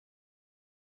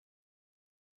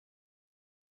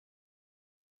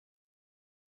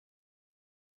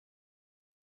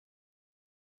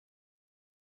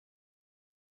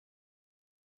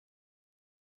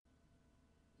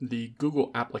The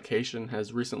Google application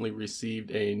has recently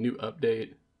received a new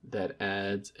update that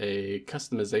adds a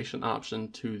customization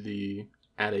option to the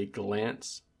At a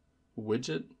Glance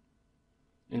widget.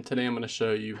 And today I'm going to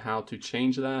show you how to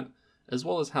change that, as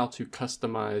well as how to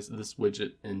customize this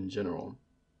widget in general.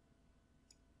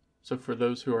 So for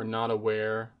those who are not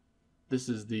aware, this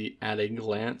is the At a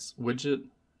Glance widget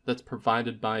that's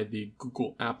provided by the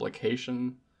Google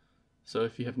application. So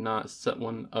if you have not set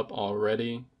one up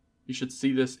already, you should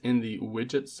see this in the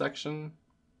widget section,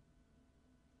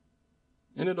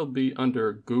 and it'll be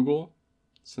under Google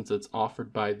since it's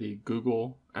offered by the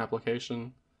Google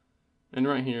application. And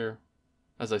right here,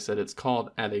 as I said, it's called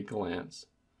At a Glance.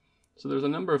 So there's a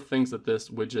number of things that this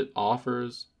widget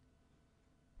offers.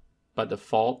 By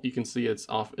default, you can see it's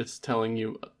telling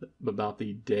you about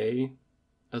the day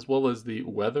as well as the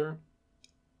weather.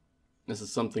 This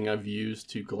is something I've used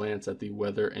to glance at the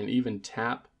weather and even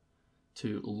tap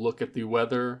to look at the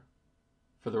weather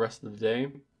for the rest of the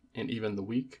day and even the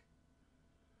week.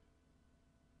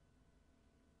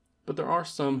 But there are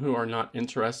some who are not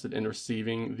interested in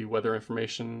receiving the weather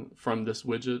information from this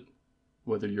widget,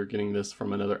 whether you're getting this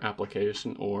from another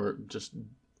application or just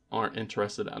aren't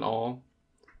interested at all.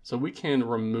 So we can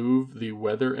remove the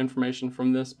weather information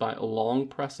from this by long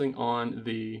pressing on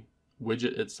the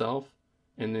widget itself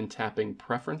and then tapping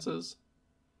Preferences.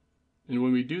 And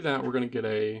when we do that, we're going to get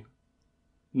a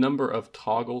number of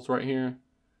toggles right here.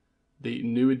 The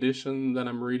new edition that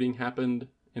I'm reading happened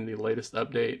in the latest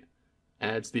update,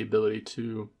 adds the ability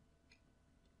to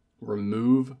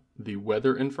remove the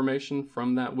weather information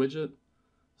from that widget.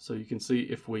 So you can see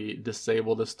if we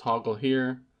disable this toggle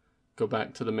here, go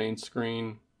back to the main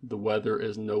screen, the weather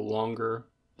is no longer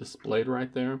displayed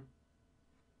right there.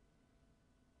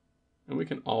 And we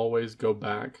can always go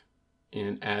back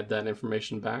and add that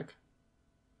information back,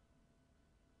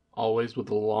 always with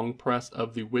the long press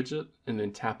of the widget and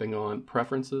then tapping on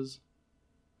Preferences.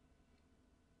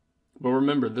 But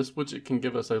remember, this widget can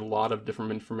give us a lot of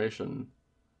different information.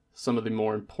 Some of the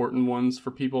more important ones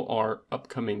for people are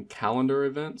upcoming calendar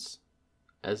events,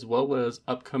 as well as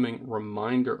upcoming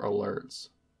reminder alerts.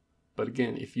 But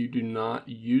again, if you do not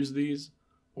use these,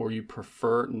 or you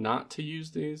prefer not to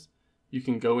use these, you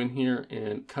can go in here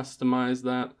and customize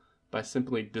that by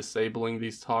simply disabling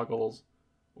these toggles,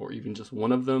 or even just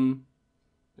one of them,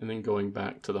 and then going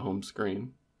back to the home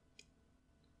screen.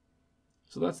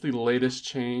 So that's the latest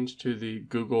change to the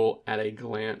Google At a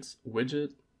Glance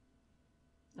widget.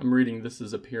 I'm reading this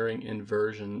is appearing in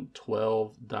version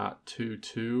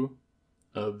 12.22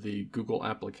 of the Google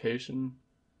application.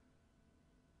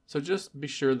 So just be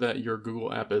sure that your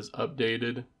Google app is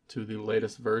updated to the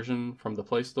latest version from the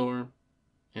Play Store,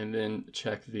 and then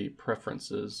check the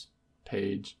Preferences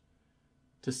page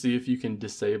to see if you can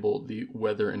disable the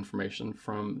weather information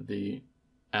from the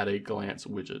At a Glance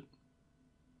widget.